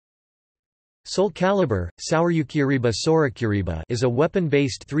Soulcalibur, Sourukuriba is a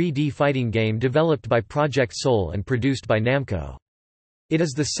weapon-based 3D fighting game developed by Project Soul and produced by Namco. It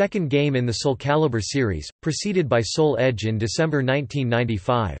is the second game in the Soulcalibur series, preceded by Soul Edge in December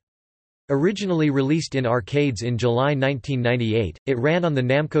 1995. Originally released in arcades in July 1998, it ran on the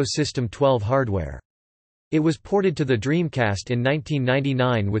Namco System 12 hardware. It was ported to the Dreamcast in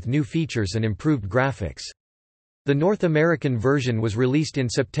 1999 with new features and improved graphics. The North American version was released in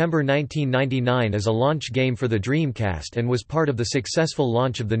September 1999 as a launch game for the Dreamcast and was part of the successful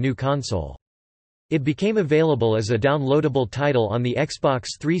launch of the new console. It became available as a downloadable title on the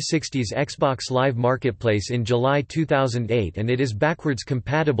Xbox 360's Xbox Live Marketplace in July 2008, and it is backwards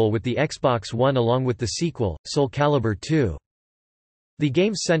compatible with the Xbox One along with the sequel, Soulcalibur 2. The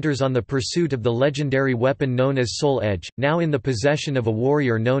game centers on the pursuit of the legendary weapon known as Soul Edge, now in the possession of a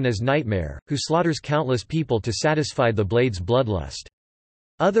warrior known as Nightmare, who slaughters countless people to satisfy the blade's bloodlust.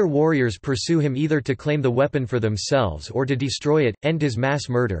 Other warriors pursue him either to claim the weapon for themselves or to destroy it, end his mass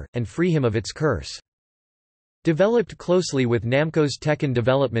murder, and free him of its curse. Developed closely with Namco's Tekken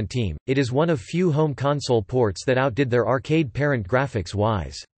development team, it is one of few home console ports that outdid their arcade parent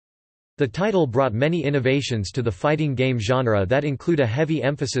graphics-wise. The title brought many innovations to the fighting game genre that include a heavy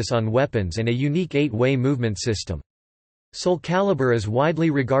emphasis on weapons and a unique 8-way movement system. Soulcalibur is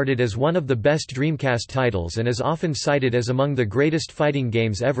widely regarded as one of the best Dreamcast titles and is often cited as among the greatest fighting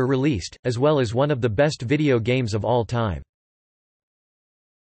games ever released, as well as one of the best video games of all time.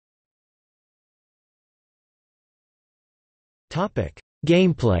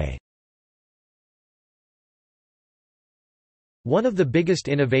 Gameplay. One of the biggest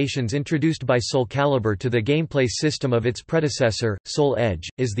innovations introduced by Soulcalibur to the gameplay system of its predecessor, Soul Edge,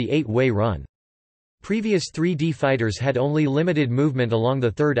 is the 8-way run. Previous 3D fighters had only limited movement along the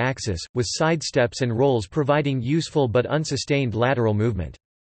third axis, with sidesteps and rolls providing useful but unsustained lateral movement.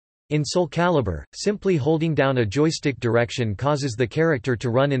 In Soulcalibur, simply holding down a joystick direction causes the character to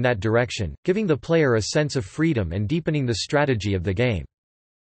run in that direction, giving the player a sense of freedom and deepening the strategy of the game.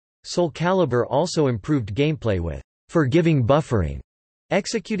 Soulcalibur also improved gameplay with forgiving buffering,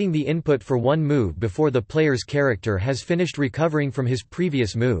 executing the input for one move before the player's character has finished recovering from his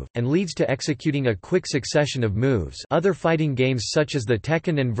previous move, and leads to executing a quick succession of moves. Other fighting games such as the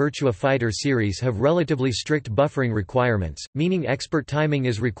Tekken and Virtua Fighter series have relatively strict buffering requirements, meaning expert timing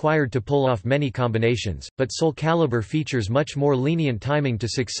is required to pull off many combinations, but Soulcalibur features much more lenient timing to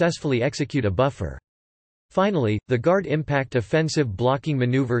successfully execute a buffer. Finally, the guard impact offensive blocking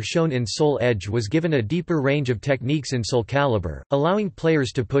maneuver shown in Soul Edge was given a deeper range of techniques in Soulcalibur, allowing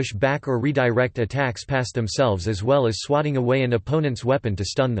players to push back or redirect attacks past themselves as well as swatting away an opponent's weapon to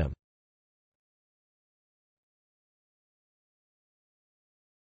stun them.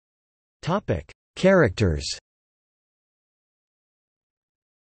 Characters.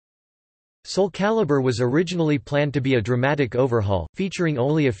 Soulcalibur was originally planned to be a dramatic overhaul, featuring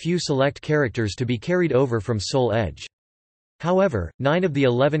only a few select characters to be carried over from Soul Edge. However, 9 of the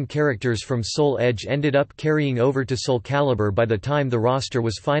 11 characters from Soul Edge ended up carrying over to Soulcalibur by the time the roster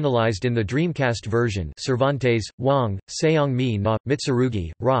was finalized in the Dreamcast version: Cervantes, Wong, Seong-mi Na,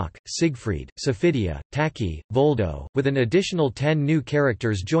 Mitsurugi, Rock, Siegfried, Sophidia, Taki, Voldo, with an additional 10 new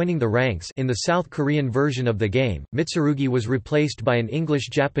characters joining the ranks. In the South Korean version of the game, Mitsurugi was replaced by an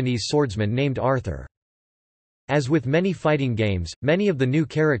English-Japanese swordsman named Arthur. As with many fighting games, many of the new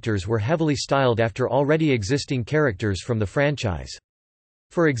characters were heavily styled after already existing characters from the franchise.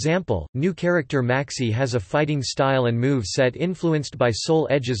 For example, new character Maxi has a fighting style and move set influenced by Soul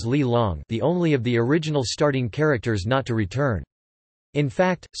Edge's Li Long, the only of the original starting characters not to return. In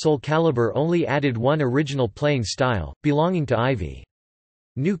fact, Soulcalibur only added one original playing style, belonging to Ivy.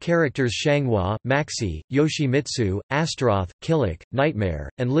 New characters Shanghua, Maxi, Yoshimitsu, Astaroth, Killick, Nightmare,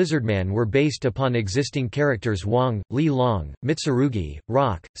 and Lizardman were based upon existing characters Wong, Li Long, Mitsurugi,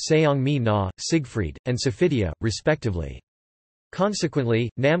 Rock, Seong-mi Na, Siegfried, and Sophidia, respectively. Consequently,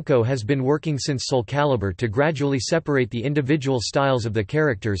 Namco has been working since Soulcalibur to gradually separate the individual styles of the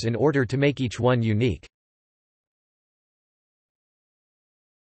characters in order to make each one unique.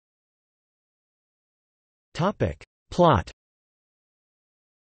 Plot.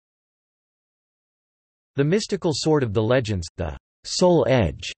 The mystical sword of the legends, the Soul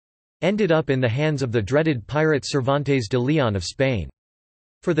Edge, ended up in the hands of the dreaded pirate Cervantes de Leon of Spain.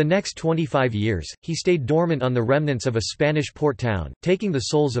 For the next 25 years, he stayed dormant on the remnants of a Spanish port town, taking the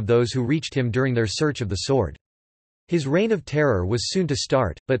souls of those who reached him during their search of the sword. His reign of terror was soon to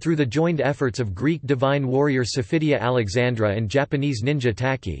start, but through the joined efforts of Greek divine warrior Sophidia Alexandra and Japanese ninja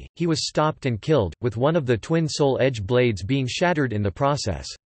Taki, he was stopped and killed, with one of the twin Soul Edge blades being shattered in the process.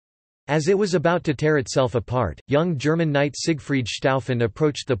 As it was about to tear itself apart, young German knight Siegfried Stauffen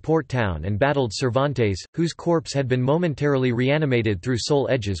approached the port town and battled Cervantes, whose corpse had been momentarily reanimated through Soul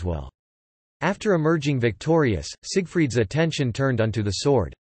Edge's will. After emerging victorious, Siegfried's attention turned unto the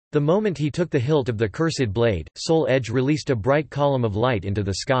sword. The moment he took the hilt of the cursed blade, Soul Edge released a bright column of light into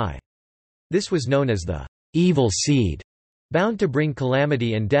the sky. This was known as the evil seed, bound to bring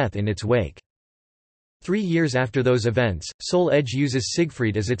calamity and death in its wake. 3 years after those events, Soul Edge uses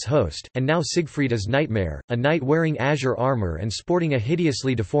Siegfried as its host, and now Siegfried is Nightmare, a knight wearing azure armor and sporting a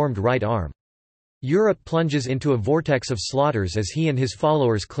hideously deformed right arm. Europe plunges into a vortex of slaughters as he and his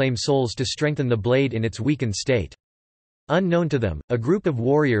followers claim souls to strengthen the blade in its weakened state. Unknown to them, a group of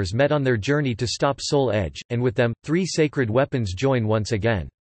warriors met on their journey to stop Soul Edge, and with them, 3 sacred weapons join once again.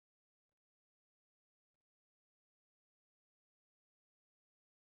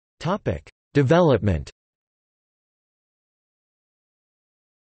 Development.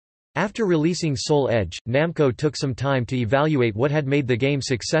 After releasing Soul Edge, Namco took some time to evaluate what had made the game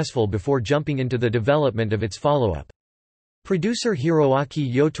successful before jumping into the development of its follow-up. Producer Hiroaki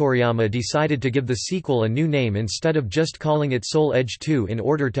Yotoriyama decided to give the sequel a new name instead of just calling it Soul Edge 2 in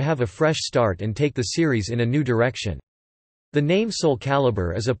order to have a fresh start and take the series in a new direction. The name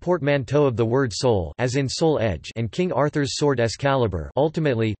Soulcalibur is a portmanteau of the word soul, as in Soul Edge, and King Arthur's sword Excalibur.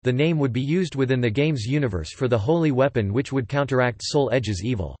 Ultimately, the name would be used within the game's universe for the holy weapon which would counteract Soul Edge's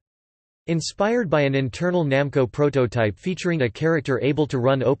evil. Inspired by an internal Namco prototype featuring a character able to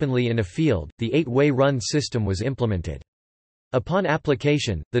run openly in a field, the 8-way run system was implemented. Upon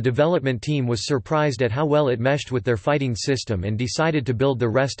application, the development team was surprised at how well it meshed with their fighting system and decided to build the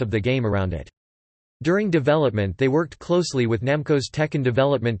rest of the game around it. During development they worked closely with Namco's Tekken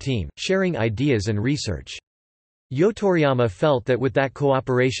development team, sharing ideas and research. Yotoriyama felt that with that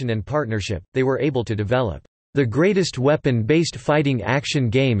cooperation and partnership, they were able to develop the greatest weapon-based fighting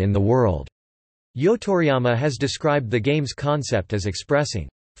action game in the world. Yotoriyama has described the game's concept as expressing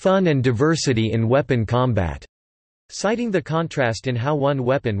fun and diversity in weapon combat, citing the contrast in how one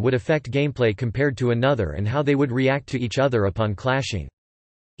weapon would affect gameplay compared to another and how they would react to each other upon clashing.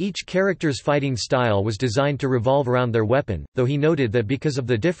 Each character's fighting style was designed to revolve around their weapon, though he noted that because of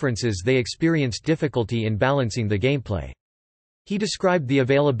the differences they experienced difficulty in balancing the gameplay. He described the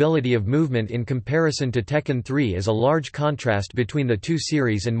availability of movement in comparison to Tekken 3 as a large contrast between the two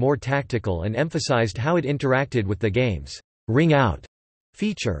series and more tactical, and emphasized how it interacted with the game's ring out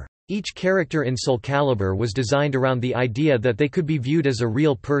feature. Each character in Soulcalibur was designed around the idea that they could be viewed as a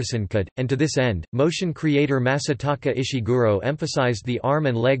real person could, and to this end, motion creator Masataka Ishiguro emphasized the arm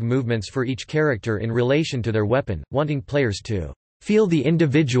and leg movements for each character in relation to their weapon, wanting players to feel the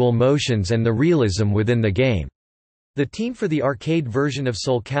individual motions and the realism within the game. The team for the arcade version of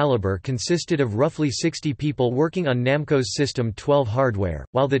Soulcalibur consisted of roughly 60 people working on Namco's System 12 hardware,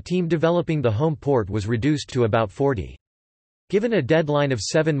 while the team developing the home port was reduced to about 40. Given a deadline of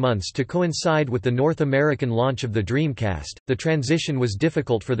 7 months to coincide with the North American launch of the Dreamcast, the transition was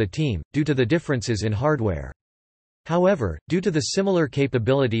difficult for the team, due to the differences in hardware. However, due to the similar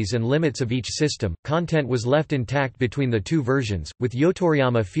capabilities and limits of each system, content was left intact between the two versions, with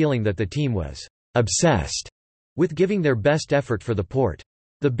Yotoriyama feeling that the team was obsessed with giving their best effort for the port.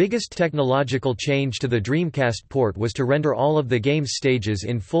 The biggest technological change to the Dreamcast port was to render all of the game's stages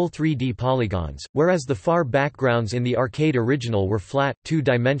in full 3D polygons, whereas the far backgrounds in the arcade original were flat,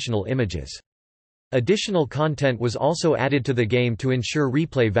 two-dimensional images. Additional content was also added to the game to ensure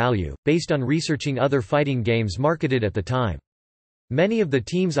replay value, based on researching other fighting games marketed at the time. Many of the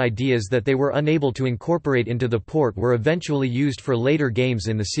team's ideas that they were unable to incorporate into the port were eventually used for later games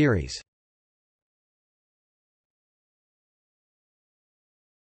in the series.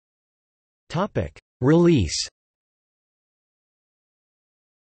 Release.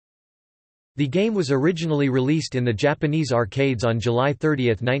 The game was originally released in the Japanese arcades on July 30,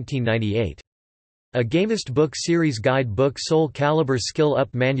 1998. A Gamist book series guide book Soulcalibur Skill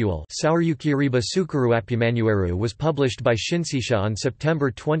Up Manual was published by Shinsisha on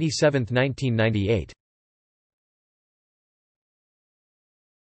September 27, 1998.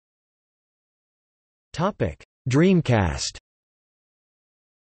 Dreamcast.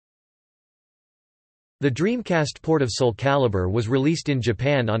 The Dreamcast port of Soulcalibur was released in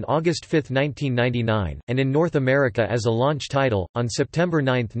Japan on August 5, 1999, and in North America as a launch title, on September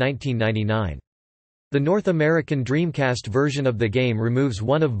 9, 1999. The North American Dreamcast version of the game removes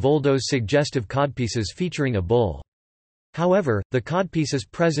one of Voldo's suggestive codpieces featuring a bull. However, the codpiece is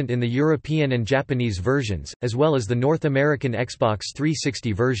present in the European and Japanese versions, as well as the North American Xbox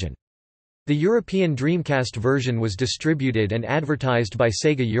 360 version. The European Dreamcast version was distributed and advertised by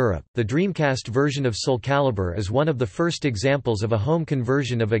Sega Europe. The Dreamcast version of Soulcalibur is one of the first examples of a home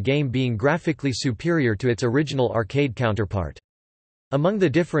conversion of a game being graphically superior to its original arcade counterpart. Among the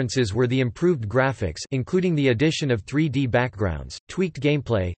differences were the improved graphics, including the addition of 3D backgrounds, tweaked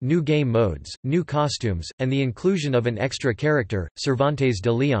gameplay, new game modes, new costumes, and the inclusion of an extra character, Cervantes de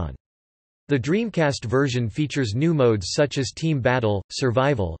Leon. The Dreamcast version features new modes such as Team Battle,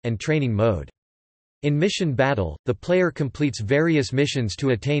 Survival, and Training Mode. In Mission Battle, the player completes various missions to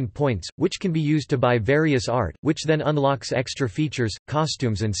attain points, which can be used to buy various art, which then unlocks extra features,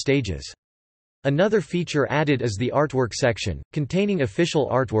 costumes and stages. Another feature added is the artwork section, containing official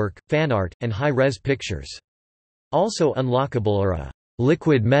artwork, fan art, and high-res pictures. Also unlockable are a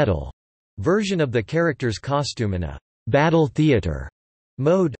 «liquid metal» version of the character's costume and a «battle theater»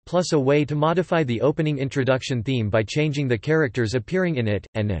 mode, plus a way to modify the opening introduction theme by changing the characters appearing in it,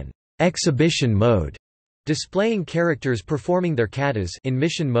 and an exhibition mode, displaying characters performing their katas. In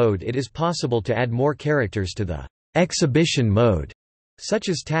mission mode it is possible to add more characters to the exhibition mode, such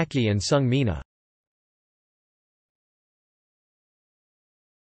as Taki and Sung Mina.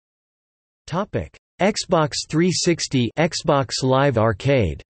 Xbox 360, Xbox Live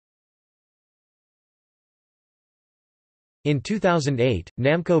Arcade. In 2008,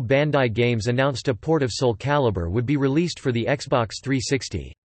 Namco Bandai Games announced a port of Soulcalibur would be released for the Xbox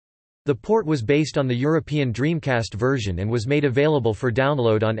 360. The port was based on the European Dreamcast version and was made available for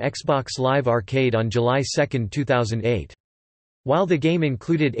download on Xbox Live Arcade on July 2, 2008. While the game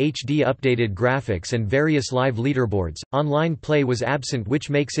included HD updated graphics and various live leaderboards, online play was absent, which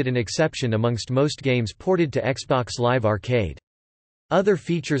makes it an exception amongst most games ported to Xbox Live Arcade. Other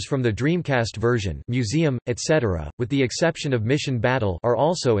features from the Dreamcast version, museum, etc., with the exception of Mission Battle, are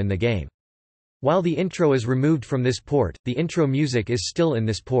also in the game. While the intro is removed from this port, the intro music is still in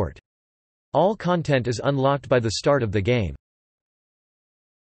this port. All content is unlocked by the start of the game.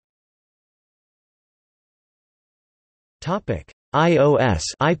 iOS,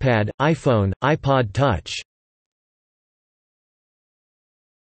 iPad, iPhone, iPod Touch.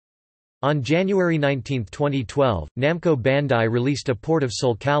 On January 19, 2012, Namco Bandai released a port of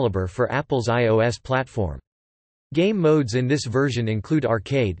Soulcalibur for Apple's iOS platform. Game modes in this version include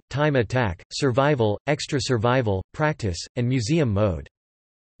Arcade, Time Attack, Survival, Extra Survival, Practice, and Museum mode.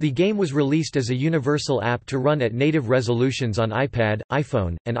 The game was released as a universal app to run at native resolutions on iPad,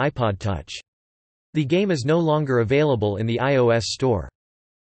 iPhone, and iPod Touch. The game is no longer available in the iOS store.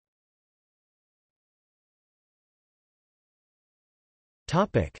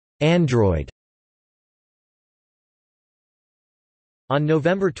 Android. On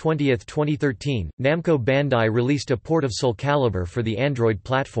November 20, 2013, Namco Bandai released a port of Soulcalibur for the Android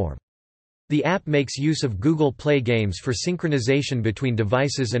platform. The app makes use of Google Play Games for synchronization between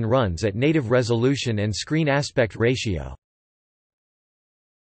devices and runs at native resolution and screen aspect ratio.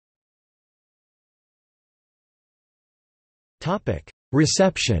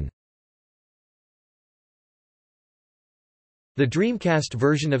 Reception. The Dreamcast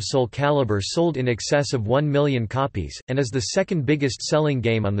version of Soulcalibur sold in excess of 1 million copies, and is the second biggest selling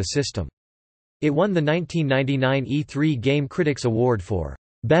game on the system. It won the 1999 E3 Game Critics Award for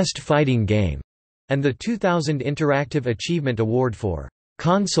Best Fighting Game, and the 2000 Interactive Achievement Award for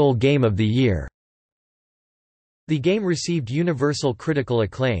Console Game of the Year. The game received universal critical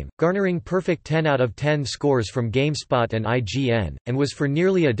acclaim, garnering perfect 10 out of 10 scores from GameSpot and IGN, and was for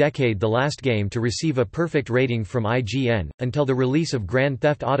nearly a decade the last game to receive a perfect rating from IGN, until the release of Grand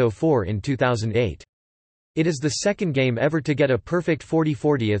Theft Auto 4 in 2008. It is the second game ever to get a perfect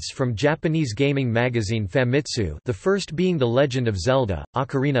 40/40 from Japanese gaming magazine Famitsu, the first being The Legend of Zelda: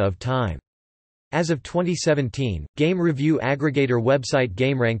 Ocarina of Time. As of 2017, game review aggregator website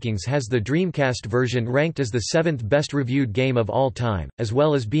GameRankings has the Dreamcast version ranked as the 7th best reviewed game of all time, as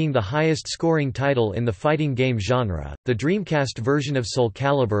well as being the highest scoring title in the fighting game genre. The Dreamcast version of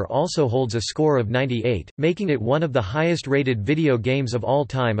Soulcalibur also holds a score of 98, making it one of the highest rated video games of all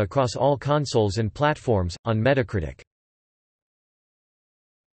time across all consoles and platforms, on Metacritic.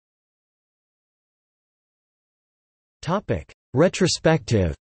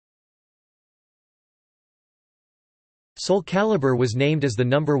 Retrospective. Soulcalibur was named as the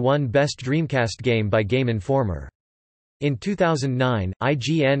 #1 best Dreamcast game by Game Informer. In 2009,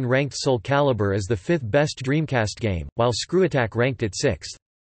 IGN ranked Soulcalibur as the 5th best Dreamcast game, while ScrewAttack ranked it 6th.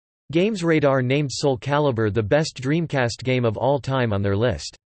 GamesRadar named Soulcalibur the best Dreamcast game of all time on their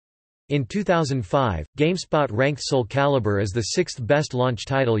list. In 2005, GameSpot ranked Soulcalibur as the 6th best launch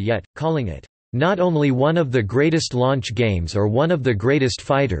title yet, calling it, "...not only one of the greatest launch games or one of the greatest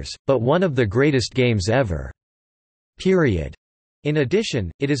fighters, but one of the greatest games ever." Period. In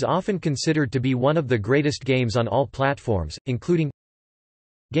addition, it is often considered to be one of the greatest games on all platforms, including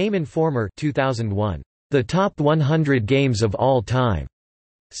Game Informer 2001, the top 100 games of all time,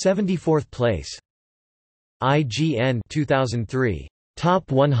 74th place. IGN 2003,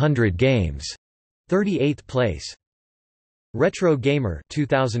 top 100 games, 38th place. Retro Gamer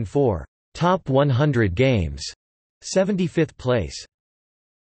 2004, top 100 games, 75th place.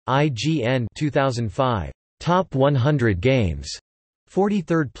 IGN 2005, top 100 games,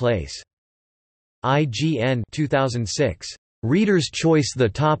 43rd place. IGN 2006, Reader's Choice the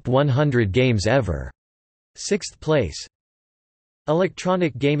top 100 games ever, 6th place.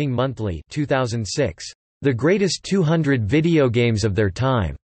 Electronic Gaming Monthly 2006, the greatest 200 video games of their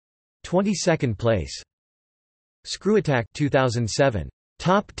time, 22nd place. ScrewAttack 2007,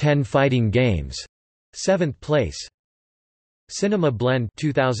 top 10 fighting games, 7th place. Cinema Blend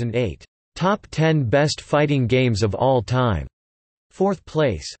 2008, top 10 best fighting games of all time, 4th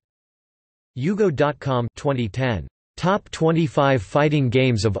place. Yugo.com 2010, top 25 fighting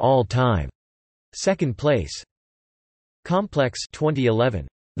games of all time, 2nd place. Complex 2011,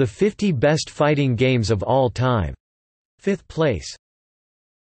 the 50 best fighting games of all time, 5th place.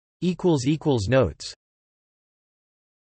 Notes